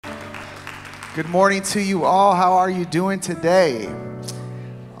Good morning to you all. How are you doing today?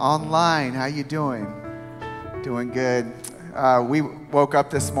 Online, how you doing? Doing good. We woke up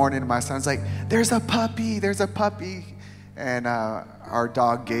this morning and my son's like, there's a puppy. And our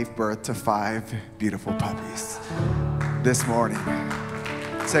dog gave birth to 5 beautiful puppies this morning.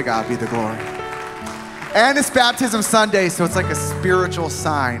 To God be the glory. And it's Baptism Sunday, so it's like a spiritual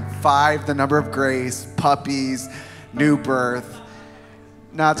sign. 5, the number of grace, puppies, new birth.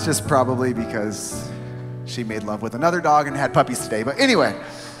 Not just probably because she made love with another dog and had puppies today. But anyway,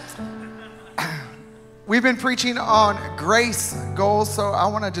 we've been preaching on grace goals, so I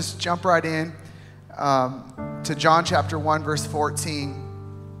want to just jump right in to John chapter 1, verse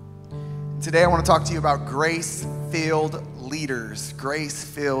 14. Today I want to talk to you about grace-filled leaders.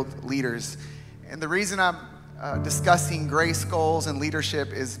 Grace-filled leaders. And the reason I'm discussing grace goals and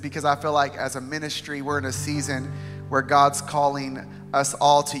leadership is because I feel like as a ministry, we're in a season where God's calling us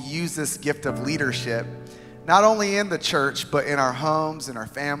all to use this gift of leadership, not only in the church, but in our homes, in our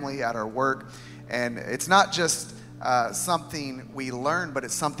family, at our work. And it's not just something we learn, but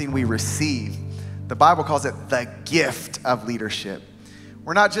it's something we receive. The Bible calls it the gift of leadership.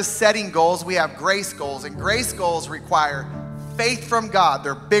 We're not just setting goals, we have grace goals. And grace goals require faith from God.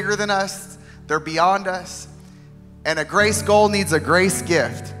 They're bigger than us, they're beyond us. And a grace goal needs a grace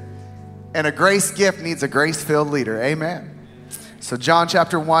gift. And a grace gift needs a grace-filled leader. Amen. So John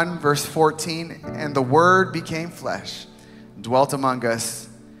chapter 1, verse 14, and the Word became flesh, dwelt among us,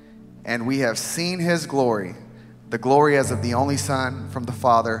 and we have seen his glory, the glory as of the only Son from the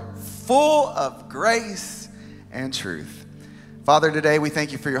Father, full of grace and truth. Father, today we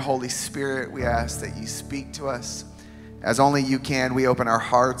thank you for your Holy Spirit. We ask that you speak to us as only you can. We open our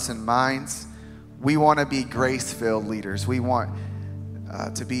hearts and minds. We want to be grace-filled leaders. We want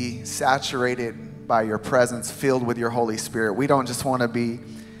to be saturated by your presence, filled with your Holy Spirit. We don't just want to be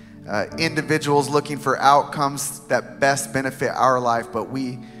individuals looking for outcomes that best benefit our life, but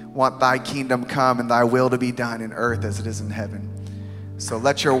we want thy kingdom come and thy will to be done in earth as it is in heaven. So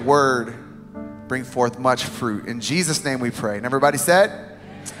let your word bring forth much fruit. In Jesus' name we pray. And everybody said?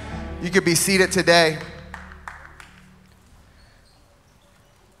 You could be seated today.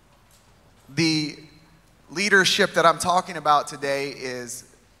 The leadership that I'm talking about today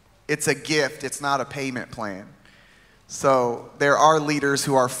it's a gift. It's not a payment plan. So there are leaders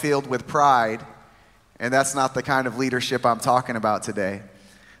who are filled with pride, and that's not the kind of leadership I'm talking about today.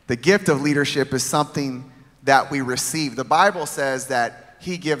 The gift of leadership is something that we receive. The Bible says that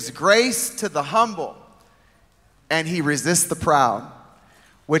he gives grace to the humble, and he resists the proud,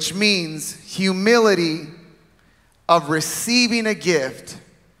 which means humility of receiving a gift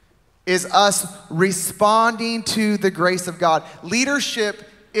is us responding to the grace of God. Leadership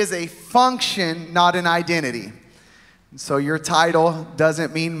is a function, not an identity. So your title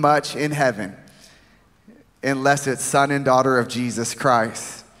doesn't mean much in heaven unless it's son and daughter of Jesus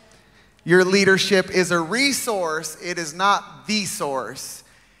Christ. Your leadership is a resource. It is not the source.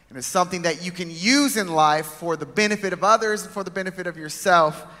 And it's something that you can use in life for the benefit of others and for the benefit of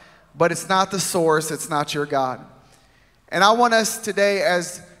yourself, but it's not the source. It's not your God. And I want us today,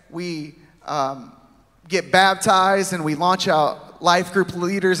 as we get baptized and we launch out life group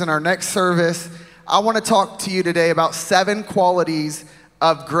leaders in our next service, I want to talk to you today about 7 qualities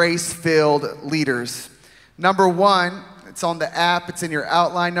of grace-filled leaders. Number 1, it's on the app, it's in your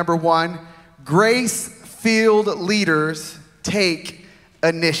outline. Number 1, grace-filled leaders take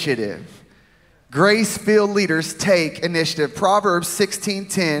initiative. Grace-filled leaders take initiative. Proverbs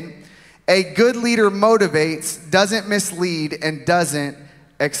 16:10, a good leader motivates, doesn't mislead, and doesn't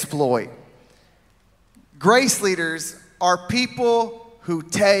exploit. Grace leaders are people who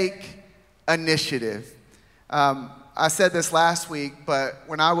take initiative. I said this last week, but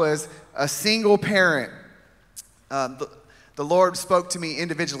when I was a single parent, the Lord spoke to me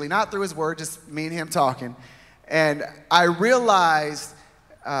individually, not through his word, just me and him talking. And I realized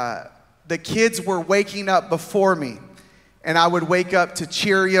the kids were waking up before me. And I would wake up to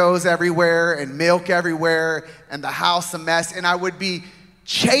Cheerios everywhere and milk everywhere and the house a mess. And I would be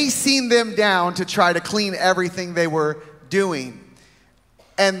chasing them down to try to clean everything they were doing.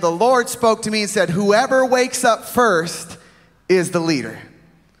 And the Lord spoke to me and said, whoever wakes up first is the leader.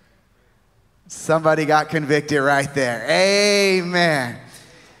 Somebody got convicted right there. Amen.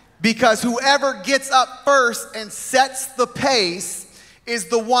 Because whoever gets up first and sets the pace is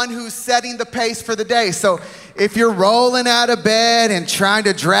the one who's setting the pace for the day. So if you're rolling out of bed and trying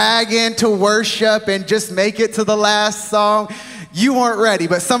to drag into worship and just make it to the last song, you weren't ready.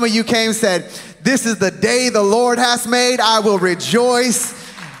 But some of you came and said, this is the day the Lord has made. I will rejoice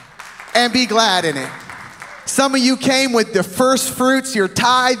and be glad in it. Some of you came with the first fruits, your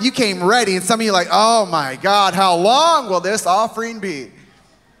tithe, you came ready. And some of you are like, oh my God, how long will this offering be?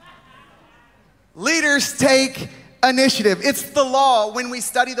 Leaders take initiative. It's the law. When we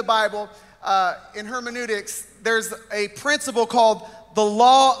study the Bible, in hermeneutics, there's a principle called the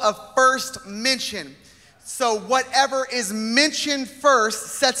law of first mention. So whatever is mentioned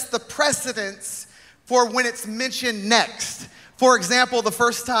first sets the precedence for when it's mentioned next. For example, the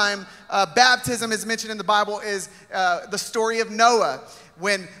first time baptism is mentioned in the Bible is the story of Noah,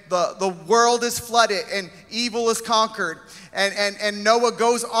 when the world is flooded and evil is conquered, and Noah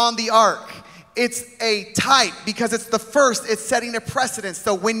goes on the ark. It's a type because it's the first, it's setting a precedence.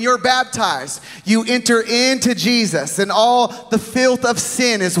 So when you're baptized, you enter into Jesus and all the filth of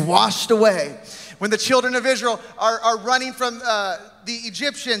sin is washed away. When the children of Israel are running from the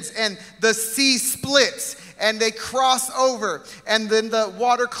Egyptians and the sea splits and they cross over and then the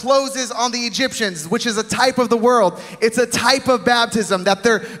water closes on the Egyptians, which is a type of the world. It's a type of baptism that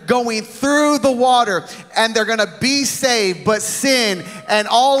they're going through the water and they're gonna be saved, but sin and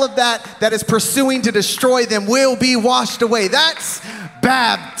all of that is pursuing to destroy them will be washed away. That's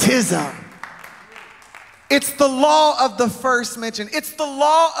baptism. It's the law of the first mention. It's the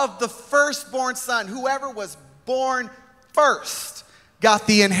law of the firstborn son. Whoever was born first got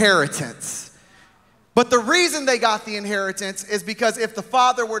the inheritance. But the reason they got the inheritance is because if the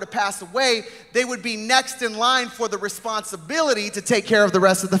father were to pass away, they would be next in line for the responsibility to take care of the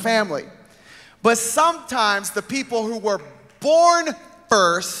rest of the family. But sometimes the people who were born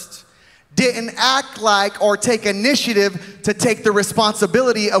first didn't act like or take initiative to take the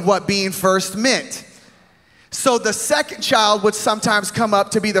responsibility of what being first meant. So the second child would sometimes come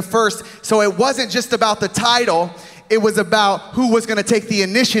up to be the first. So it wasn't just about the title. It was about who was going to take the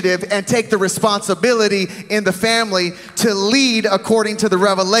initiative and take the responsibility in the family to lead according to the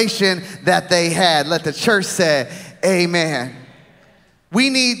revelation that they had. Let the church say, amen. We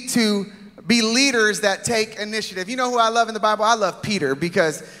need to be leaders that take initiative. You know who I love in the Bible? I love Peter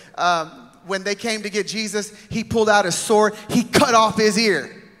because when they came to get Jesus, he pulled out his sword. He cut off his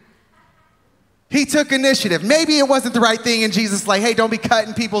ear. He took initiative. Maybe it wasn't the right thing and Jesus like, hey, don't be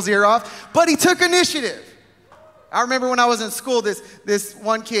cutting people's ear off. But he took initiative. I remember when I was in school, this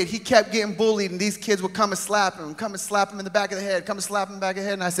one kid, he kept getting bullied, and these kids would come and slap him in the back of the head, come and slap him in the back of the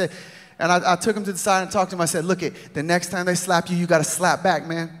head. And I said, I took him to the side and talked to him. I said, look, the next time they slap you, you got to slap back,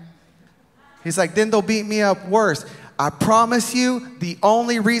 man. He's like, then they'll beat me up worse. I promise you, the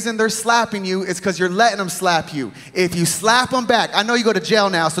only reason they're slapping you is because you're letting them slap you. If you slap them back, I know you go to jail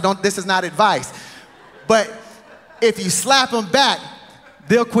now, so this is not advice. But if you slap them back,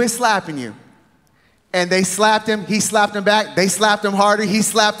 they'll quit slapping you. And they slapped him, he slapped them back, they slapped him harder, he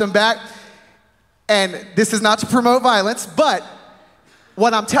slapped them back. And this is not to promote violence, but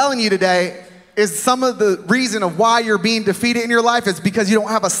what I'm telling you today is some of the reason of why you're being defeated in your life is because you don't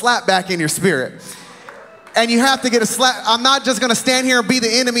have a slap back in your spirit. And you have to get a slap. I'm not just gonna stand here and be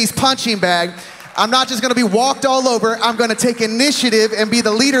the enemy's punching bag. I'm not just gonna be walked all over. I'm gonna take initiative and be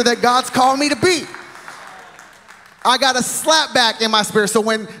the leader that God's called me to be. I got a slap back in my spirit. So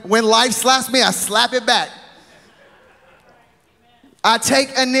when life slaps me, I slap it back. I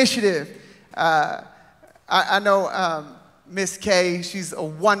take initiative. I know Miss Kay, she's a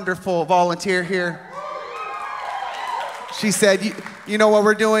wonderful volunteer here. She said, you know what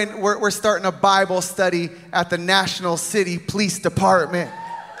we're doing? We're starting a Bible study at the National City Police Department.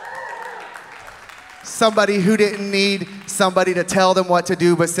 Somebody who didn't need somebody to tell them what to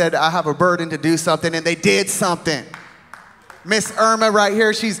do, but said, I have a burden to do something, and they did something. Miss Irma right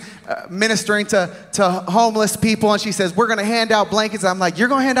here, she's ministering to homeless people, and she says, we're gonna hand out blankets. I'm like, you're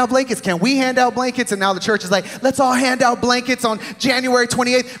gonna hand out blankets? Can we hand out blankets? And now the church is like, let's all hand out blankets on January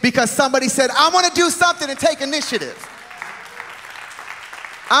 28th because somebody said, I wanna do something and take initiative.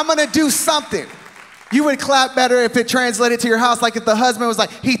 I'm gonna do something. You would clap better if it translated to your house, like if the husband was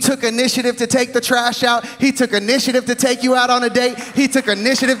like, he took initiative to take the trash out. He took initiative to take you out on a date. He took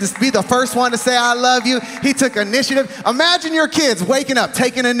initiative to be the first one to say, I love you. He took initiative. Imagine your kids waking up,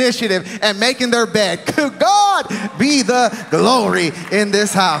 taking initiative and making their bed. Could God be the glory in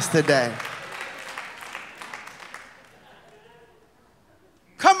this house today?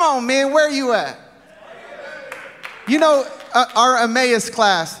 Come on, man, where you at? You know, our Emmaus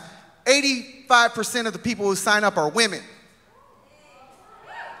class, 85% of the people who sign up are women.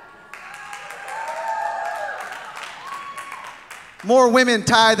 More women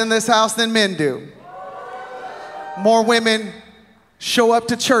tithe in this house than men do. More women show up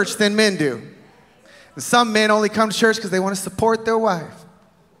to church than men do. Some men only come to church because they want to support their wife.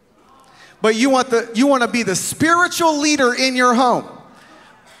 But you want to be the spiritual leader in your home.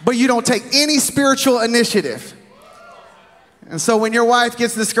 but you don't take any spiritual initiative. And so when your wife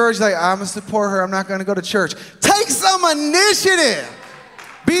gets discouraged, like, I'm going to support her, I'm not going to go to church. Take some initiative.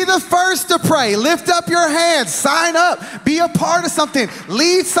 Be the first to pray. Lift up your hands. Sign up. Be a part of something.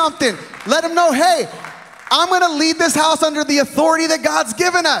 Lead something. Let them know, hey, I'm going to lead this house under the authority that God's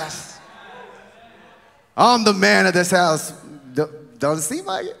given us. I'm the man of this house. Doesn't seem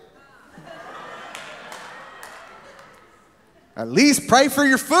like it. At least pray for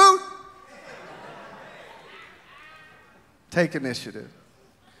your food. Take initiative.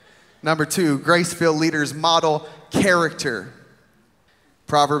 Number 2, grace-filled leaders model character.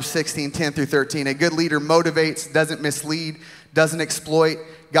 Proverbs 16:10-13. A good leader motivates, doesn't mislead, doesn't exploit.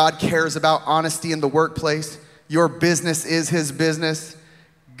 God cares about honesty in the workplace. Your business is his business.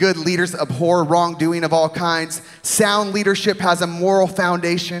 Good leaders abhor wrongdoing of all kinds. Sound leadership has a moral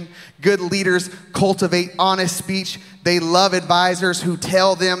foundation. Good leaders cultivate honest speech. They love advisors who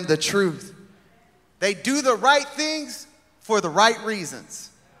tell them the truth. They do the right things for the right reasons.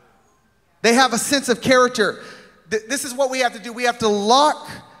 They have a sense of character. This is what we have to do. We have to lock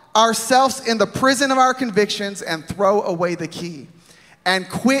ourselves in the prison of our convictions and throw away the key. And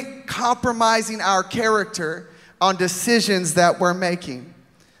quit compromising our character on decisions that we're making.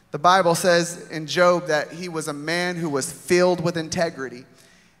 The Bible says in Job that he was a man who was filled with integrity.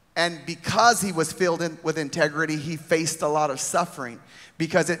 And because he was filled with integrity, he faced a lot of suffering.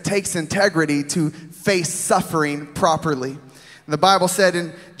 Because it takes integrity to face suffering properly. And the Bible said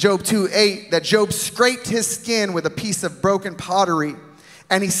in Job 2:8 that Job scraped his skin with a piece of broken pottery.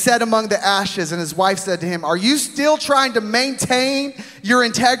 And he sat among the ashes, and his wife said to him, are you still trying to maintain your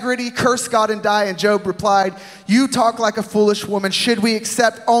integrity? Curse God and die. And Job replied, you talk like a foolish woman. Should we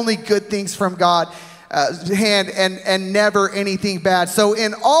accept only good things from God's hand and never anything bad? So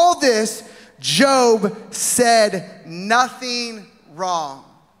in all this, Job said nothing wrong.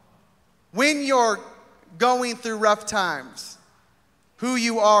 When you're going through rough times, who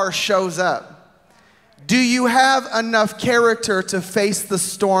you are shows up. Do you have enough character to face the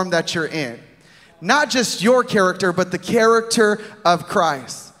storm that you're in? Not just your character, but the character of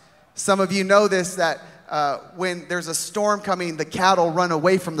Christ. Some of you know this, that when there's a storm coming, the cattle run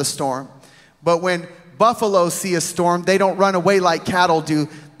away from the storm. But when buffaloes see a storm, they don't run away like cattle do.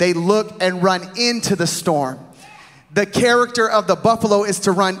 They look and run into the storm. The character of the buffalo is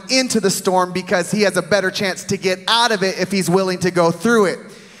to run into the storm because he has a better chance to get out of it if he's willing to go through it.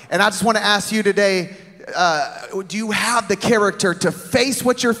 And I just want to ask you today, do you have the character to face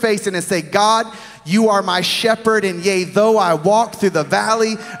what you're facing and say, God, you are my shepherd, and yea, though I walk through the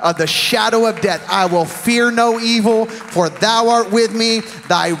valley of the shadow of death, I will fear no evil, for thou art with me.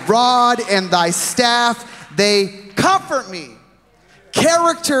 Thy rod and thy staff, they comfort me.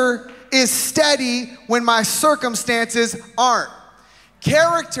 Character is steady when my circumstances aren't.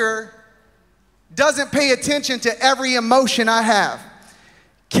 Character doesn't pay attention to every emotion I have.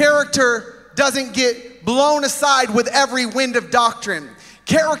 Character doesn't get blown aside with every wind of doctrine.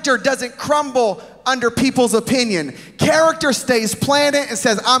 Character doesn't crumble under people's opinion. Character stays planted and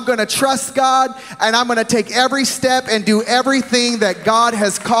says, I'm going to trust God, and I'm going to take every step and do everything that God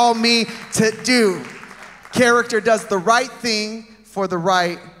has called me to do. Character does the right thing for the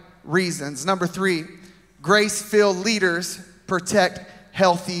right reasons. Number 3, grace-filled leaders protect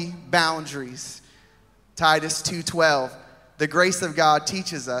healthy boundaries. Titus 2:12, the grace of God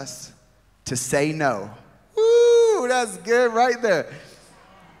teaches us to say no. Woo, that's good right there.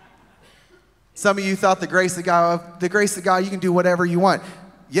 Some of you thought the grace of God, you can do whatever you want.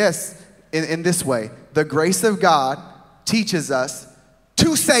 Yes, in this way. The grace of God teaches us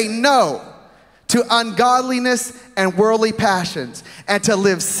to say no to ungodliness and worldly passions, and to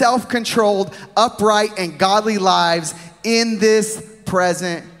live self-controlled, upright, and godly lives in this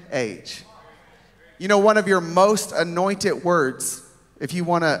present age. You know, one of your most anointed words, if you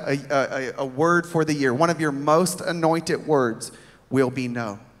want a word for the year, one of your most anointed words will be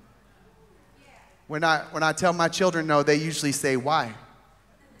no. When I tell my children no, they usually say why.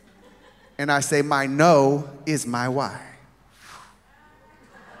 And I say my no is my why.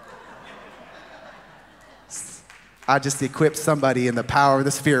 I just equipped somebody in the power of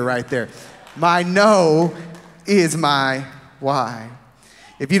the Spirit right there. My no is my why.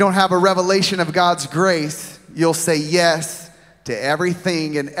 If you don't have a revelation of God's grace, you'll say yes to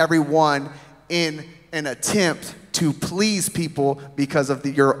everything and everyone in an attempt to please people because of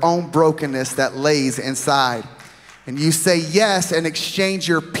your own brokenness that lays inside. And you say yes and exchange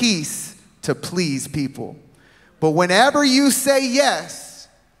your peace to please people. But whenever you say yes,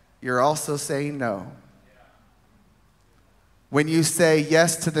 you're also saying no. When you say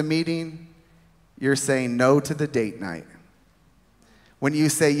yes to the meeting, you're saying no to the date night. When you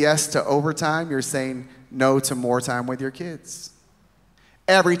say yes to overtime, you're saying no to more time with your kids.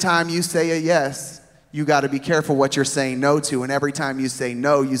 Every time you say a yes, you got to be careful what you're saying no to. And every time you say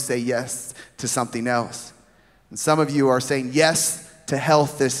no, you say yes to something else. And some of you are saying yes to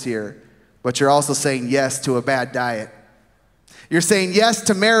health this year, but you're also saying yes to a bad diet. You're saying yes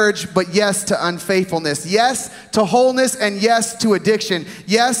to marriage, but yes to unfaithfulness. Yes to wholeness and yes to addiction.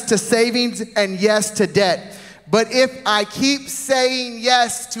 Yes to savings and yes to debt. But if I keep saying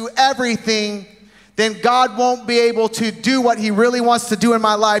yes to everything, then God won't be able to do what he really wants to do in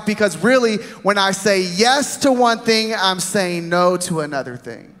my life, because really, when I say yes to one thing, I'm saying no to another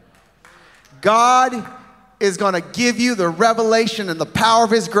thing. God is going to give you the revelation and the power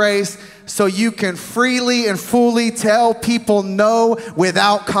of his grace so you can freely and fully tell people no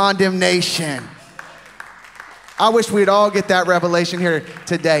without condemnation. I wish we'd all get that revelation here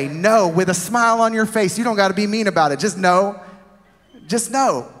today. No, with a smile on your face. You don't got to be mean about it. Just no. Just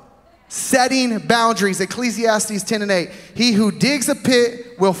no. Setting boundaries. Ecclesiastes 10:8. He who digs a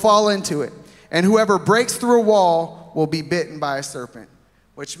pit will fall into it, and whoever breaks through a wall will be bitten by a serpent.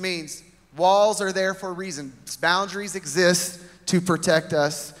 Which means walls are there for a reason. Boundaries exist to protect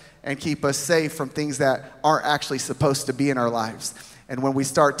us and keep us safe from things that aren't actually supposed to be in our lives. And when we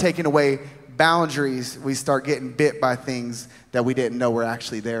start taking away boundaries, we start getting bit by things that we didn't know were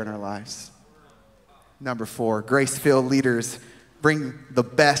actually there in our lives. Number 4, grace-filled leaders bring the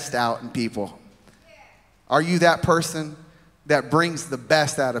best out in people. Are you that person that brings the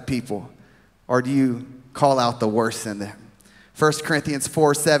best out of people? Or do you call out the worst in them? 1 Corinthians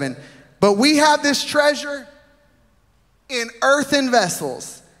 4:7. But we have this treasure in earthen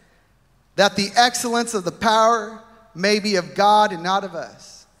vessels, that the excellence of the power may be of God and not of us.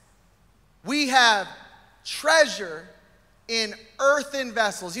 We have treasure in earthen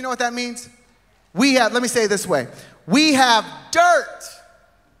vessels. You know what that means? Let me say it this way. We have dirt.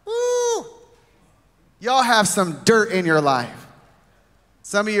 Woo! Y'all have some dirt in your life.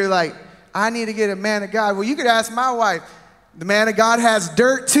 Some of you are like, I need to get a man of God. Well, you could ask my wife. The man of God has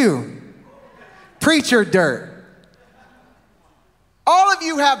dirt too. Preacher dirt. All of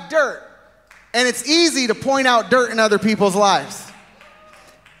you have dirt. And it's easy to point out dirt in other people's lives.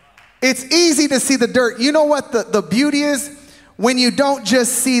 It's easy to see the dirt. You know what the beauty is? When you don't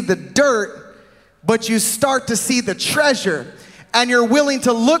just see the dirt, but you start to see the treasure, and you're willing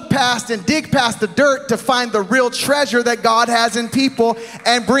to look past and dig past the dirt to find the real treasure that God has in people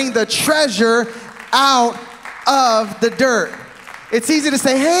and bring the treasure out of the dirt. It's easy to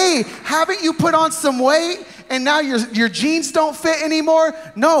say, hey, haven't you put on some weight and now your jeans don't fit anymore?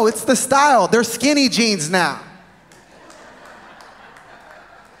 No, it's the style. They're skinny jeans now.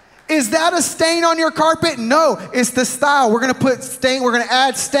 Is that a stain on your carpet? No, it's the style. We're going to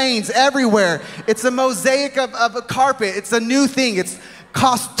add stains everywhere. It's a mosaic of a carpet. It's a new thing. It's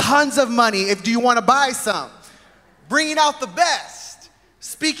cost tons of money. Do you want to buy some? Bringing out the best.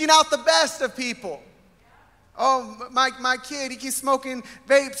 Speaking out the best of people. Oh, my kid, he keeps smoking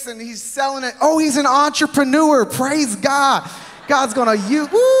vapes and he's selling it. Oh, he's an entrepreneur. Praise God. God's going to use,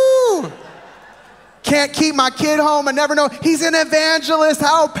 woo! Can't keep my kid home. I never know. He's an evangelist.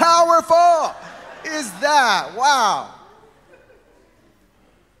 How powerful is that? Wow.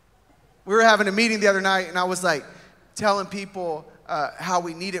 We were having a meeting the other night, and I was like telling people how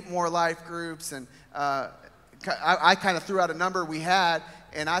we needed more life groups. And I kind of threw out a number we had,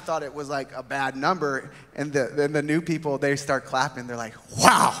 and I thought it was like a bad number. And then the new people, they start clapping. They're like,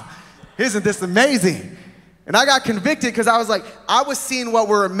 wow, isn't this amazing? And I got convicted because I was like, I was seeing what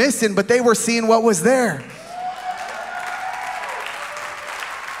we were missing, but they were seeing what was there.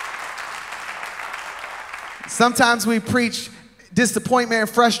 Sometimes we preach disappointment and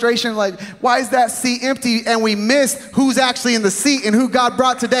frustration, like, why is that seat empty? And we miss who's actually in the seat and who God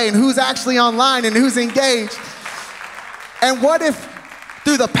brought today and who's actually online and who's engaged. And what if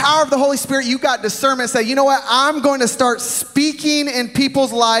through the power of the Holy Spirit, you got discernment, say, you know what? I'm going to start speaking in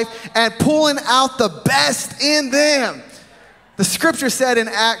people's life and pulling out the best in them. The scripture said in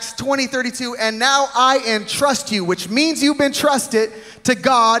Acts 20:32, and now I entrust you, which means you've been trusted to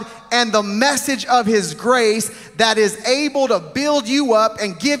God and the message of his grace that is able to build you up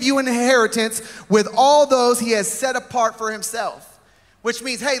and give you an inheritance with all those he has set apart for himself. Which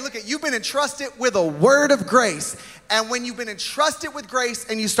means, hey, look, you've been entrusted with a word of grace. And when you've been entrusted with grace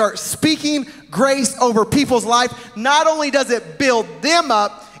and you start speaking grace over people's life, not only does it build them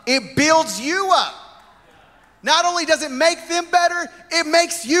up, it builds you up. Not only does it make them better, it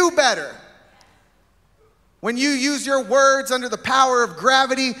makes you better. When you use your words under the power of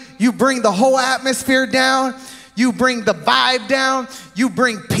gravity, you bring the whole atmosphere down. You bring the vibe down. You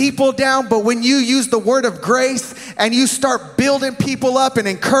bring people down. But when you use the word of grace and you start building people up and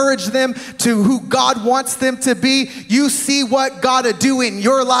encourage them to who God wants them to be, you see what God will do in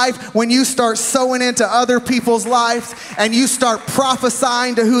your life when you start sowing into other people's lives and you start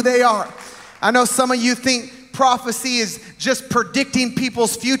prophesying to who they are. I know some of you think prophecy is just predicting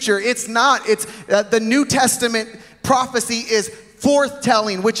people's future. It's not. It's the New Testament prophecy is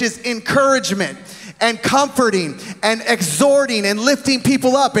forthtelling, which is encouragement and comforting and exhorting and lifting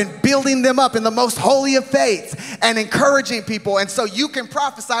people up and building them up in the most holy of faiths and encouraging people. And so you can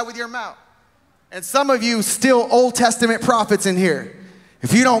prophesy with your mouth. And some of you still Old Testament prophets in here.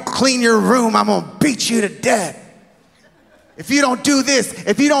 If you don't clean your room, I'm going to beat you to death. If you don't do this,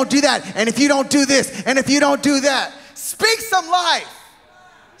 if you don't do that, and if you don't do this, and if you don't do that, speak some life.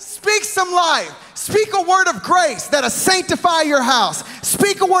 Speak some life. Speak a word of grace that'll sanctify your house.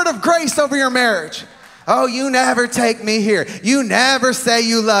 Speak a word of grace over your marriage. Oh, you never take me here. You never say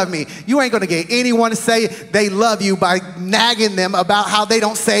you love me. You ain't going to get anyone to say they love you by nagging them about how they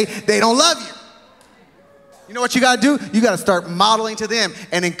don't say they don't love you. You know what you got to do? You got to start modeling to them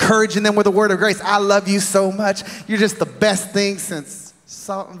and encouraging them with a word of grace. I love you so much. You're just the best thing since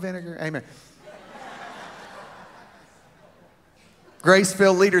salt and vinegar. Amen.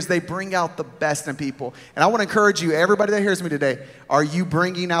 Grace-filled leaders, they bring out the best in people. And I want to encourage you, everybody that hears me today, are you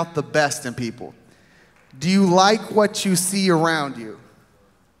bringing out the best in people? Do you like what you see around you?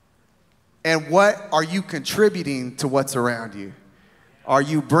 And what are you contributing to what's around you? Are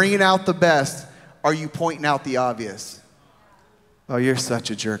you bringing out the best? Are you pointing out the obvious? Oh, you're such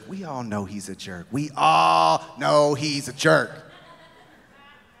a jerk. We all know he's a jerk. We all know he's a jerk.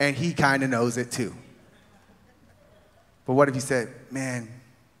 And he kind of knows it too. But what if he said, man,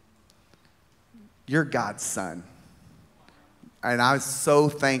 you're God's son. And I was so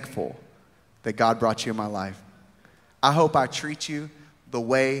thankful that God brought you in my life. I hope I treat you the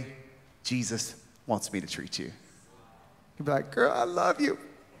way Jesus wants me to treat you. He'd be like, girl, I love you.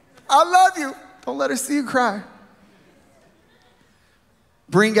 I love you. Don't let her see you cry.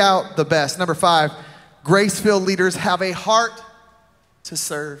 Bring out the best. Number 5, grace-filled leaders have a heart to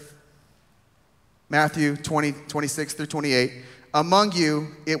serve. Matthew 20:26-28. Among you,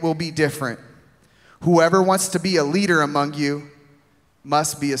 it will be different. Whoever wants to be a leader among you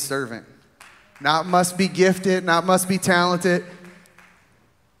must be a servant. Not must be gifted, not must be talented,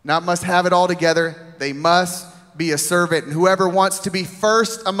 not must have it all together. They must be a servant. And whoever wants to be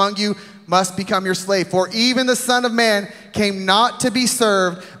first among you must become your slave. For even the Son of Man came not to be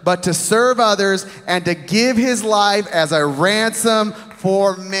served, but to serve others and to give his life as a ransom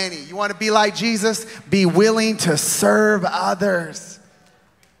for many. You want to be like Jesus? Be willing to serve others.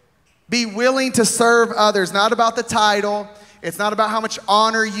 Be willing to serve others. Not about the title. It's not about how much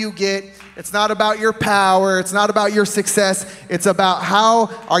honor you get. It's not about your power. It's not about your success. It's about how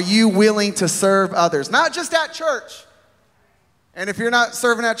are you willing to serve others. Not just at church. And if you're not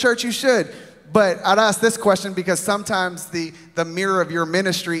serving at church, you should. But I'd ask this question because sometimes the mirror of your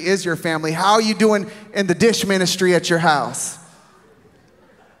ministry is your family. How are you doing in the dish ministry at your house?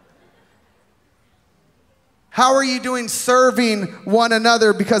 How are you doing serving one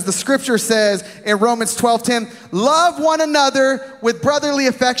another? Because the scripture says in Romans 12:10, love one another with brotherly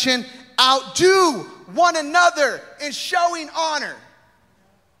affection, outdo one another in showing honor.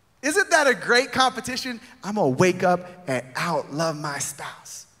 Isn't that a great competition? I'm going to wake up and outlove my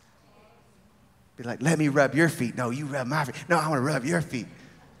spouse. Be like, let me rub your feet. No, you rub my feet. No, I want to rub your feet.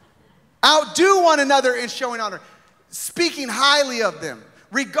 Outdo one another in showing honor. Speaking highly of them,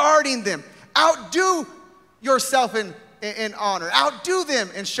 regarding them. Outdo yourself in honor. Outdo them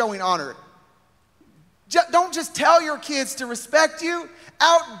in showing honor. Don't just tell your kids to respect you.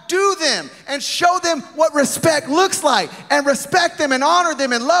 Outdo them and show them what respect looks like. And respect them and honor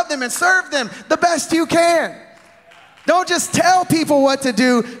them and love them and serve them the best you can. Don't just tell people what to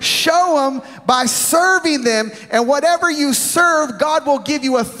do. Show them by serving them. And whatever you serve, God will give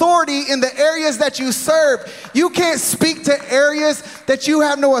you authority in the areas that you serve. You can't speak to areas that you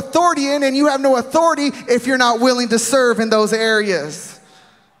have no authority in, and you have no authority if you're not willing to serve in those areas.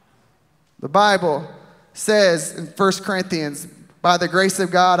 The Bible says in 1 Corinthians, by the grace of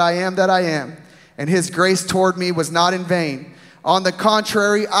God, I am that I am, and his grace toward me was not in vain. On the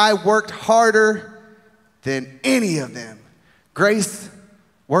contrary, I worked harder than any of them. Grace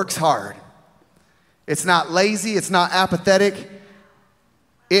works hard. It's not lazy. It's not apathetic.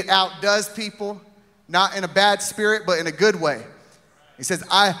 It outdoes people, not in a bad spirit, but in a good way. He says,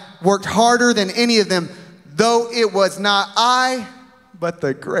 I worked harder than any of them, though it was not I, but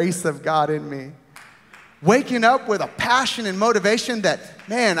the grace of God in me. waking up with a passion and motivation that,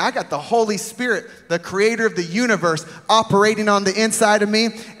 man, I got the Holy Spirit, the creator of the universe, operating on the inside of me,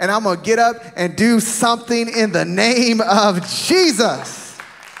 and I'm going to get up and do something in the name of Jesus.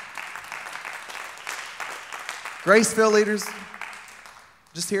 Grace-filled leaders,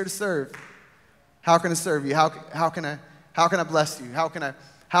 just here to serve. How can I serve you? How can I bless you? How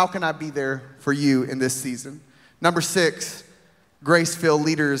can I be there for you in this season? Number 6, grace-filled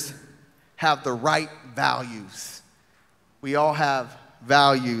leaders have the right values. We all have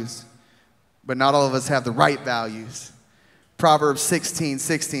values, but not all of us have the right values. Proverbs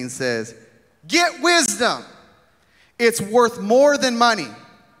 16:16 says, "Get wisdom. It's worth more than money.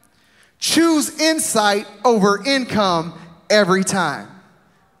 Choose insight over income every time."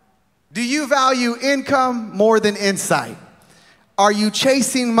 Do you value income more than insight? Are you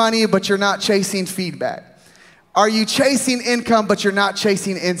chasing money, but you're not chasing feedback? Are you chasing income, but you're not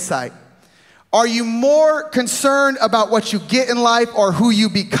chasing insight? Are you more concerned about what you get in life or who you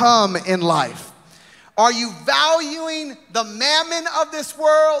become in life? Are you valuing the mammon of this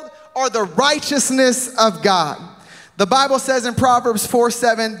world or the righteousness of God? The Bible says in Proverbs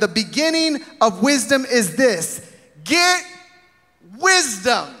 4:7, the beginning of wisdom is this: get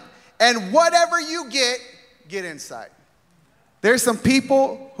wisdom. And whatever you get insight. There's some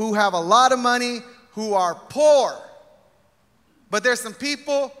people who have a lot of money who are poor. But there's some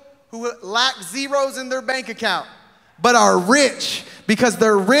people who lack zeros in their bank account, but are rich because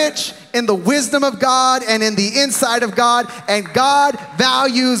they're rich in the wisdom of God and in the inside of God. And God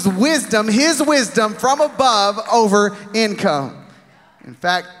values wisdom, his wisdom from above over income. In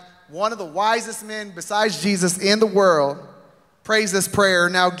fact, one of the wisest men besides Jesus in the world prays this prayer: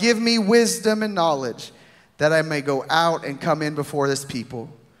 "Now give me wisdom and knowledge that I may go out and come in before this people.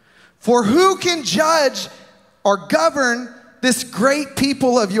 For who can judge or govern this great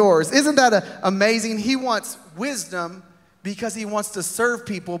people of yours?" Isn't that amazing? He wants wisdom because he wants to serve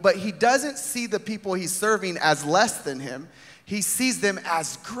people, but he doesn't see the people he's serving as less than him. He sees them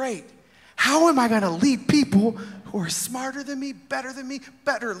as great. How am I going to lead people who are smarter than me, better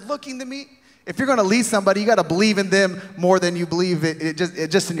looking than me? If you're going to lead somebody, you got to believe in them more than you believe it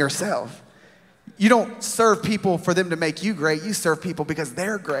just in yourself. You don't serve people for them to make you great. You serve people because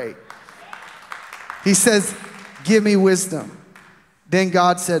they're great. He says, "Give me wisdom." Then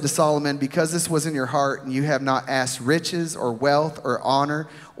God said to Solomon, "Because this was in your heart, and you have not asked riches or wealth or honor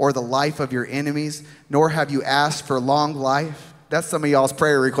or the life of your enemies, nor have you asked for long life." That's some of y'all's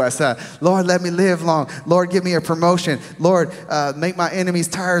prayer requests, huh? "Lord, let me live long. Lord, give me a promotion. Lord, make my enemies'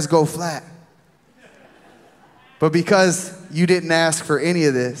 tires go flat." But because you didn't ask for any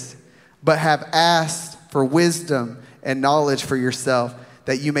of this, but have asked for wisdom and knowledge for yourself,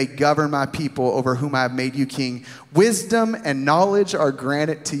 that you may govern my people over whom I have made you king. Wisdom and knowledge are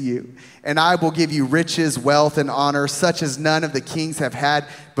granted to you, and I will give you riches, wealth, and honor, such as none of the kings have had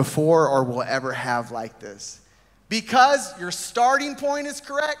before or will ever have like this. Because your starting point is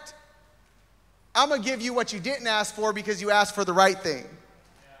correct, I'm going to give you what you didn't ask for because you asked for the right thing.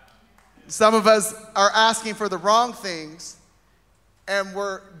 Some of us are asking for the wrong things, and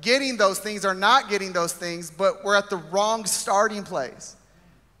we're getting those things or not getting those things, but we're at the wrong starting place.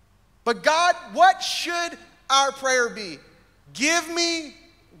 But God, what should our prayer be? Give me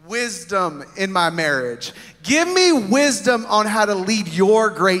wisdom in my marriage. Give me wisdom on how to lead your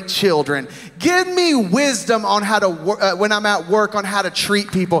great children. Give me wisdom on how to, when I'm at work, on how to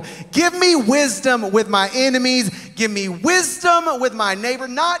treat people. Give me wisdom with my enemies. Give me wisdom with my neighbor.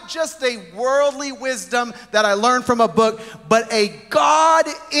 Not just a worldly wisdom that I learned from a book, but a God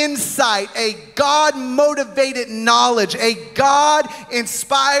insight, a God motivated knowledge, a God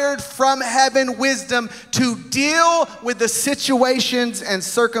inspired from heaven wisdom to deal with the situations and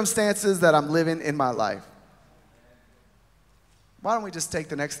circumstances that I'm living in my life. Why don't we just take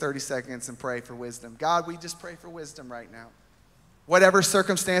the next 30 seconds and pray for wisdom? God, we just pray for wisdom right now. Whatever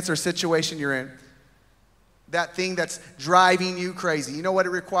circumstance or situation you're in, that thing that's driving you crazy, you know what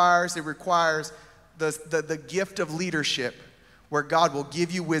it requires? It requires the gift of leadership, where God will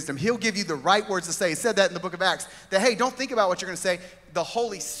give you wisdom. He'll give you the right words to say. It said that in the book of Acts, that, hey, don't think about what you're going to say. The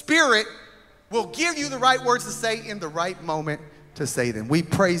Holy Spirit will give you the right words to say in the right moment to say them. We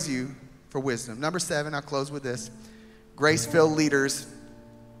praise you for wisdom. Number 7, I'll close with this. Grace-filled leaders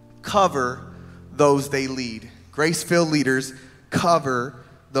cover those they lead. Grace-filled leaders cover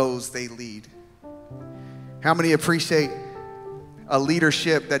those they lead. How many appreciate a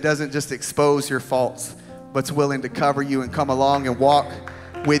leadership that doesn't just expose your faults, but's willing to cover you and come along and walk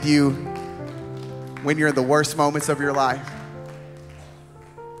with you when you're in the worst moments of your life?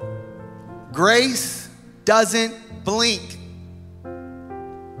 Grace doesn't blink.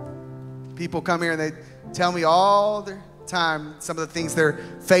 People come here and tell me all the time some of the things they're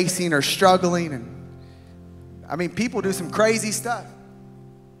facing or struggling. And I mean, people do some crazy stuff.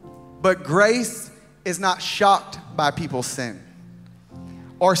 But grace is not shocked by people's sin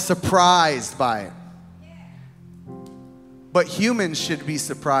or surprised by it. But humans should be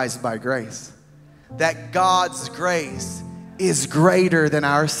surprised by grace. That God's grace is greater than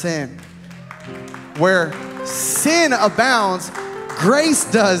our sin. Where sin abounds,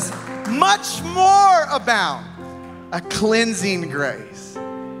 grace does much more abound. A cleansing grace.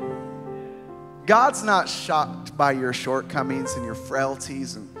 God's not shocked by your shortcomings and your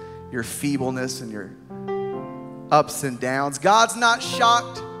frailties and your feebleness and your ups and downs. God's not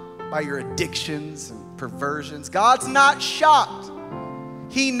shocked by your addictions and perversions. God's not shocked.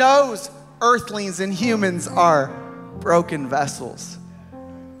 He knows earthlings and humans are broken vessels.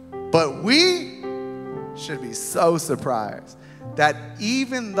 But we should be so surprised that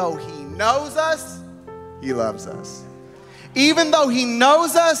even though He knows us, He loves us. Even though He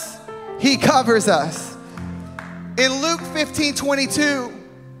knows us, He covers us. In Luke 15:22,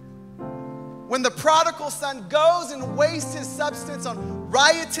 when the prodigal son goes and wastes his substance on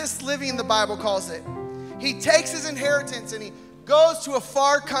riotous living, the Bible calls it, he takes his inheritance and he goes to a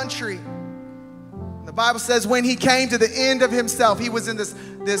far country. The Bible says when he came to the end of himself, he was in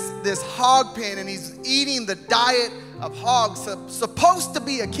this hog pen and he's eating the diet of hogs, supposed to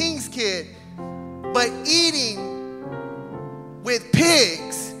be a king's kid, but eating with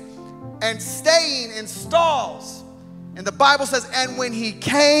pigs and staying in stalls. And the Bible says, and when he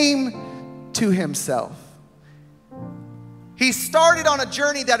came to himself, he started on a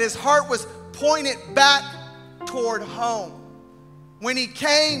journey that his heart was pointed back toward home. When he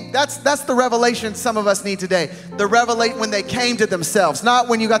came, that's the revelation some of us need today. The revelation when they came to themselves. Not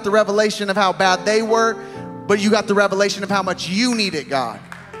when you got the revelation of how bad they were, but you got the revelation of how much you needed God.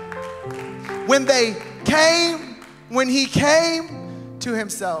 When he came to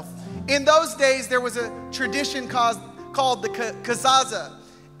himself. In those days, there was a tradition called the kazaza.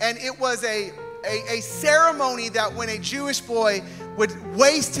 And it was a ceremony that when a Jewish boy would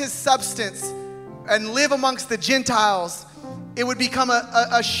waste his substance and live amongst the Gentiles, it would become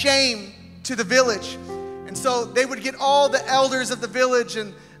a shame to the village. And so they would get all the elders of the village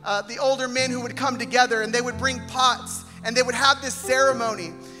and the older men who would come together, and they would bring pots and they would have this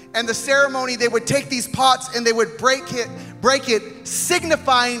ceremony. And the ceremony, they would take these pots and they would break it,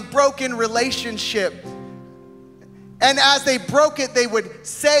 signifying broken relationship. And as they broke it, they would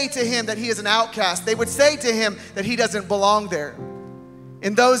say to him that he is an outcast. They would say to him that he doesn't belong there.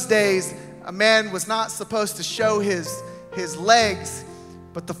 In those days, a man was not supposed to show his legs,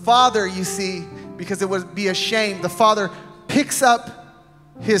 but the father, you see, because it would be a shame, the father picks up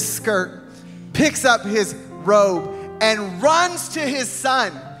his skirt, picks up his robe, and runs to his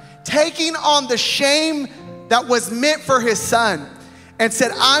son, taking on the shame that was meant for his son, and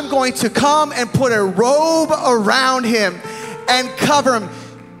said, I'm going to come and put a robe around him and cover him.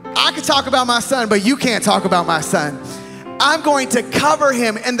 I could talk about my son, but you can't talk about my son. I'm going to cover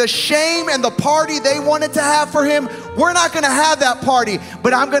him, and the shame and the party they wanted to have for him, we're not going to have that party,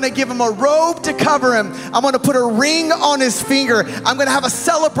 but I'm going to give him a robe to cover him. I'm going to put a ring on his finger. I'm going to have a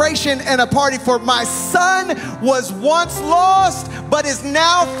celebration and a party, for my son was once lost, but is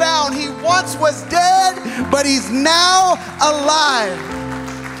now found. He once was dead, but he's now alive.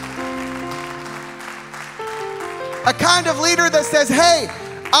 A kind of leader that says, hey,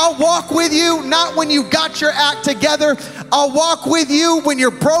 I'll walk with you, not when you got your act together. I'll walk with you when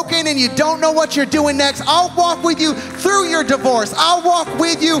you're broken and you don't know what you're doing next. I'll walk with you through your divorce. I'll walk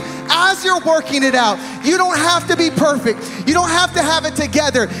with you as you're working it out. You don't have to be perfect. You don't have to have it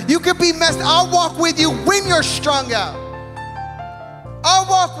together. You could be messed. I'll walk with you when you're strung out. I'll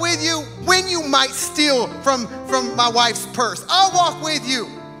walk with you when you might steal from my wife's purse. I'll walk with you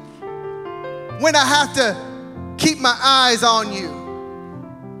when I have to keep my eyes on you.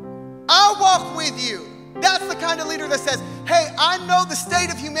 I'll walk with you. That's the kind of leader that says, hey, I know the state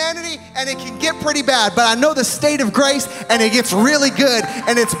of humanity and it can get pretty bad, but I know the state of grace and it gets really good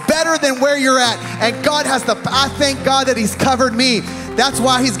and it's better than where you're at. And God has I thank God that He's covered me. That's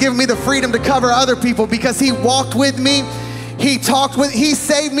why He's given me the freedom to cover other people, because He walked with me. He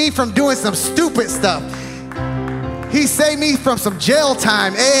saved me from doing some stupid stuff. He saved me from some jail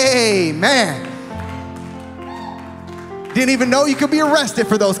time. Amen. Didn't even know you could be arrested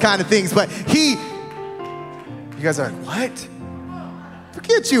for those kind of things, but you guys are like, what?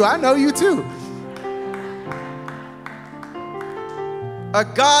 Forget you, I know you too. A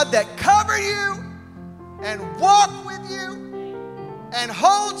God that covered you and walked with you and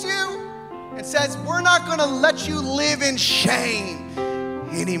holds you and says, we're not gonna let you live in shame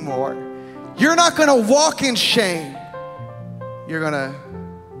anymore. You're not going to walk in shame. You're going to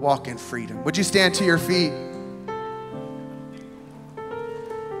walk in freedom. Would you stand to your feet?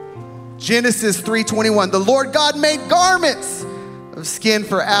 Genesis 3:21. The Lord God made garments of skin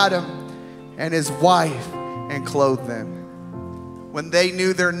for Adam and his wife and clothed them. When they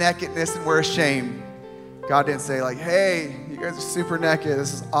knew their nakedness and were ashamed, God didn't say like, hey, you guys are super naked.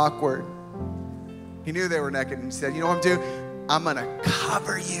 This is awkward. He knew they were naked and he said, you know what I'm going to do? I'm going to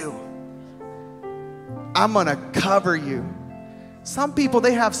cover you. I'm going to cover you. Some people,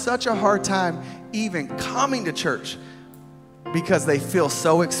 they have such a hard time even coming to church because they feel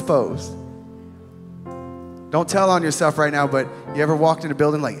so exposed. Don't tell on yourself right now, but you ever walked in a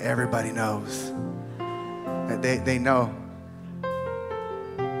building like everybody knows? They know.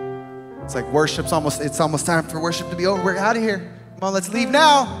 It's like it's almost time for worship to be over. We're out of here. Come on, let's leave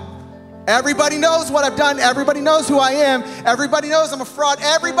now. Everybody knows what I've done. Everybody knows who I am. Everybody knows I'm a fraud.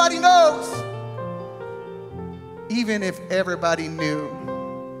 Everybody knows. Even if everybody knew.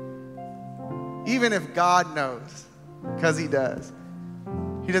 Even if God knows, because he does.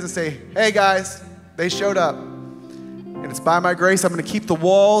 He doesn't say, hey guys, they showed up. And it's by my grace, I'm going to keep the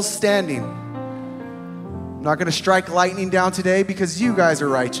walls standing. I'm not going to strike lightning down today because you guys are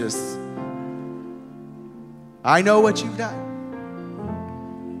righteous. I know what you've done.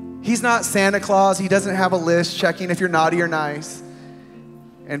 He's not Santa Claus. He doesn't have a list checking if you're naughty or nice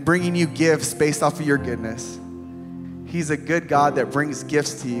and bringing you gifts based off of your goodness. He's a good God that brings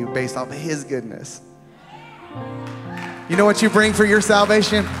gifts to you based off of his goodness. You know what you bring for your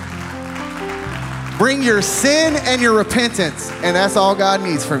salvation? Bring your sin and your repentance, and that's all God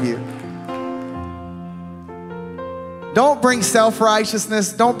needs from you. Don't bring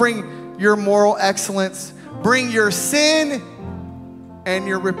self-righteousness. Don't bring your moral excellence. Bring your sin and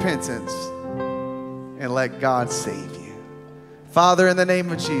your repentance, and let God save you. Father, in the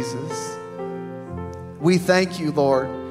name of Jesus, we thank you, Lord,